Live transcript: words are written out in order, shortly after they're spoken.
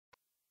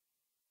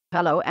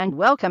Hello and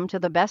welcome to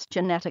the Best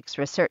Genetics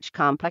Research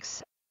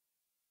Complex.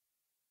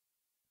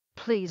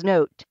 Please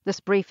note, this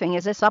briefing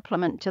is a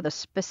supplement to the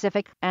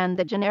specific and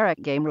the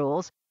generic game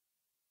rules.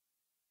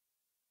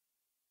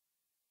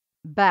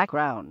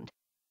 Background.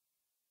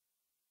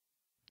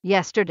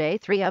 Yesterday,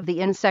 3 of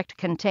the insect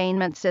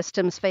containment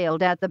systems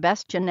failed at the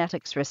Best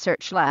Genetics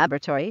Research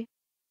Laboratory.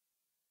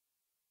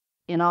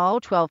 In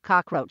all, 12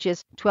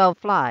 cockroaches, 12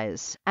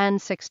 flies,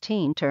 and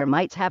 16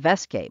 termites have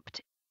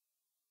escaped.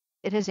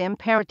 It is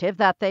imperative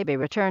that they be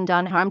returned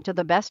unharmed to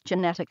the Best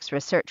Genetics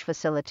Research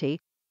Facility.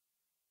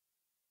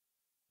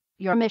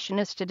 Your mission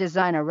is to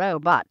design a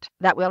robot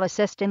that will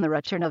assist in the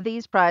return of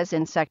these prize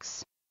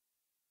insects.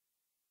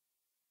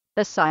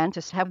 The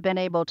scientists have been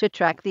able to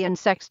track the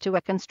insects to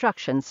a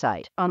construction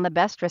site on the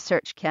Best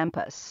Research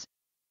Campus.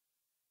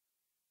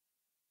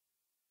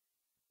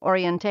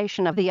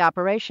 Orientation of the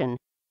operation.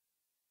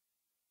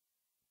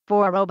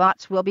 4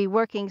 robots will be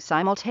working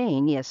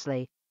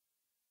simultaneously.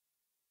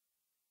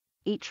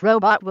 Each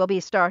robot will be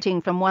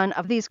starting from one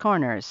of these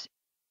corners.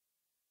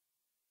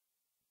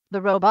 The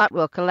robot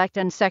will collect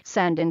insects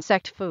and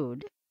insect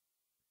food.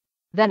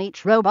 Then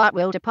each robot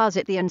will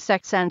deposit the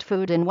insects and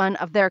food in one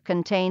of their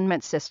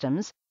containment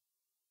systems.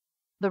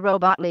 The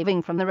robot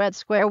leaving from the red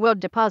square will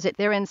deposit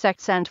their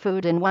insects and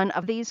food in one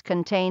of these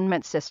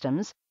containment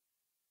systems.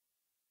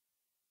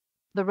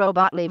 The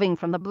robot leaving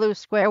from the blue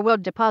square will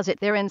deposit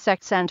their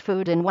insects and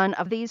food in one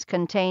of these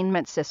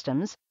containment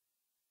systems.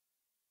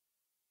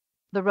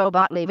 The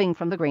robot leaving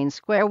from the green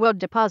square will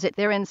deposit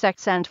their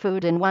insects and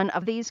food in one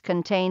of these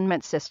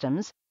containment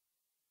systems.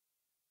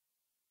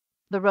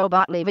 The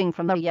robot leaving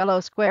from the yellow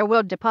square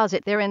will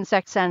deposit their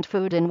insects and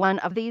food in one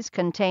of these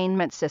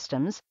containment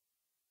systems.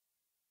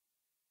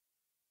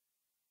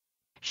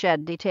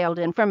 Shed detailed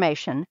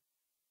information.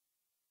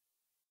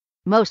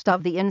 Most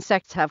of the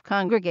insects have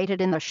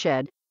congregated in the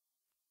shed.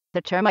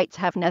 The termites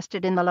have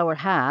nested in the lower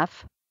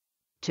half,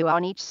 2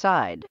 on each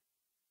side.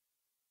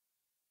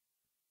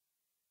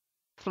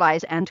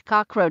 Flies and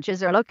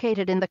cockroaches are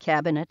located in the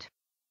cabinet.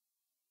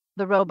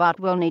 The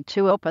robot will need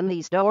to open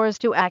these doors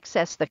to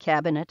access the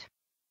cabinet.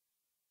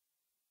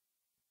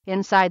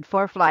 Inside,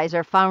 4 flies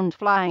are found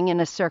flying in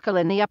a circle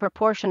in the upper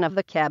portion of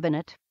the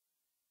cabinet.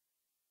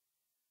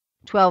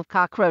 12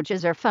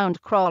 cockroaches are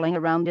found crawling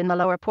around in the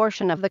lower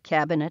portion of the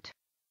cabinet.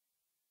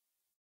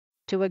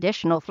 2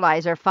 additional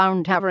flies are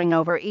found hovering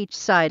over each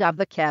side of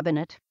the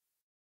cabinet.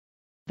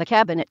 The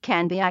cabinet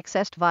can be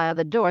accessed via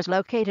the doors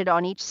located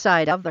on each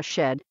side of the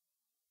shed.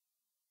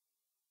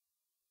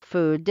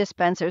 Food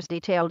dispensers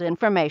detailed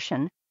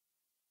information.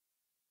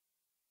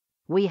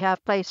 We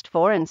have placed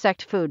 4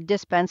 insect food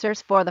dispensers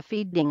for the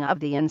feeding of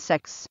the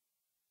insects.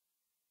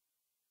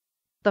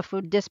 The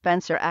food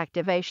dispenser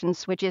activation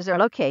switches are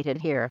located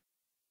here.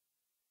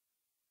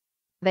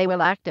 They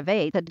will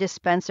activate the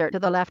dispenser to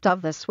the left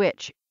of the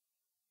switch.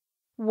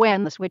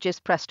 When the switch is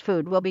pressed,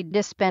 food will be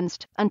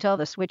dispensed until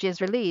the switch is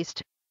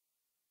released.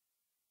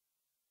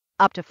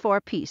 Up to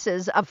 4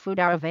 pieces of food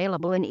are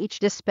available in each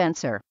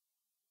dispenser.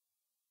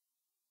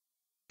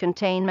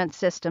 Containment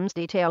systems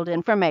detailed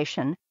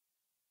information.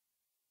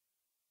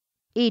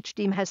 Each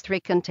team has 3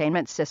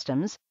 containment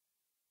systems.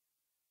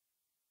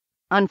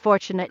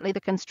 Unfortunately,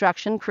 the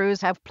construction crews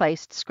have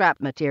placed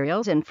scrap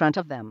materials in front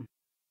of them.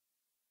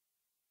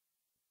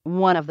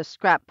 One of the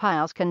scrap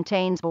piles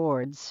contains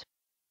boards.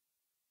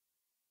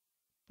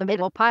 The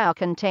middle pile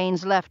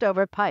contains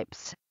leftover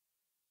pipes.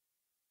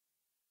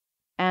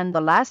 And the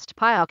last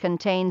pile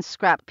contains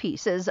scrap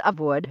pieces of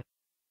wood.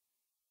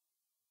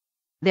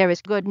 There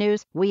is good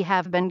news. We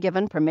have been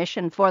given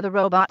permission for the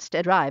robots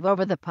to drive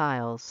over the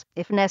piles,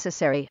 if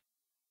necessary.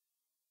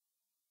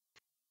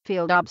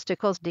 Field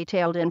obstacles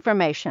detailed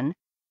information.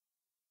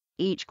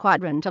 Each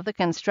quadrant of the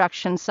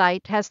construction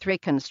site has 3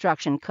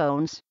 construction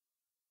cones.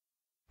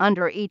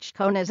 Under each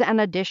cone is an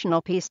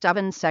additional piece of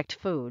insect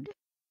food.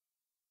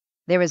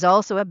 There is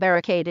also a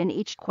barricade in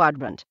each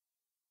quadrant.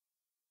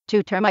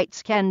 2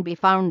 termites can be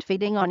found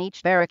feeding on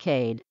each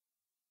barricade.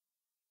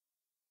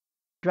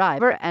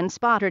 Driver and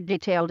spotter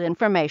detailed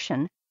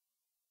information.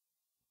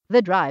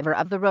 The driver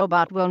of the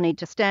robot will need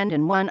to stand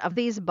in one of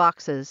these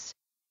boxes.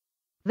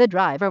 The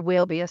driver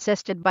will be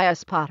assisted by a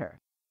spotter.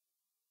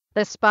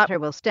 The spotter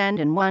will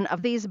stand in one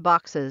of these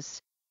boxes.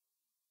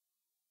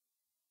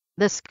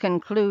 This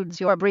concludes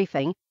your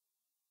briefing.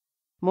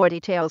 More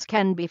details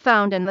can be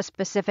found in the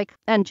specific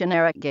and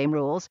generic game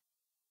rules.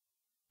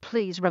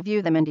 Please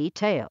review them in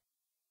detail.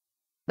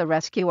 The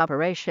rescue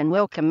operation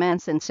will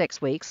commence in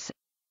 6 weeks.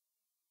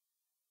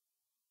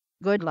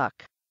 Good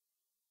luck.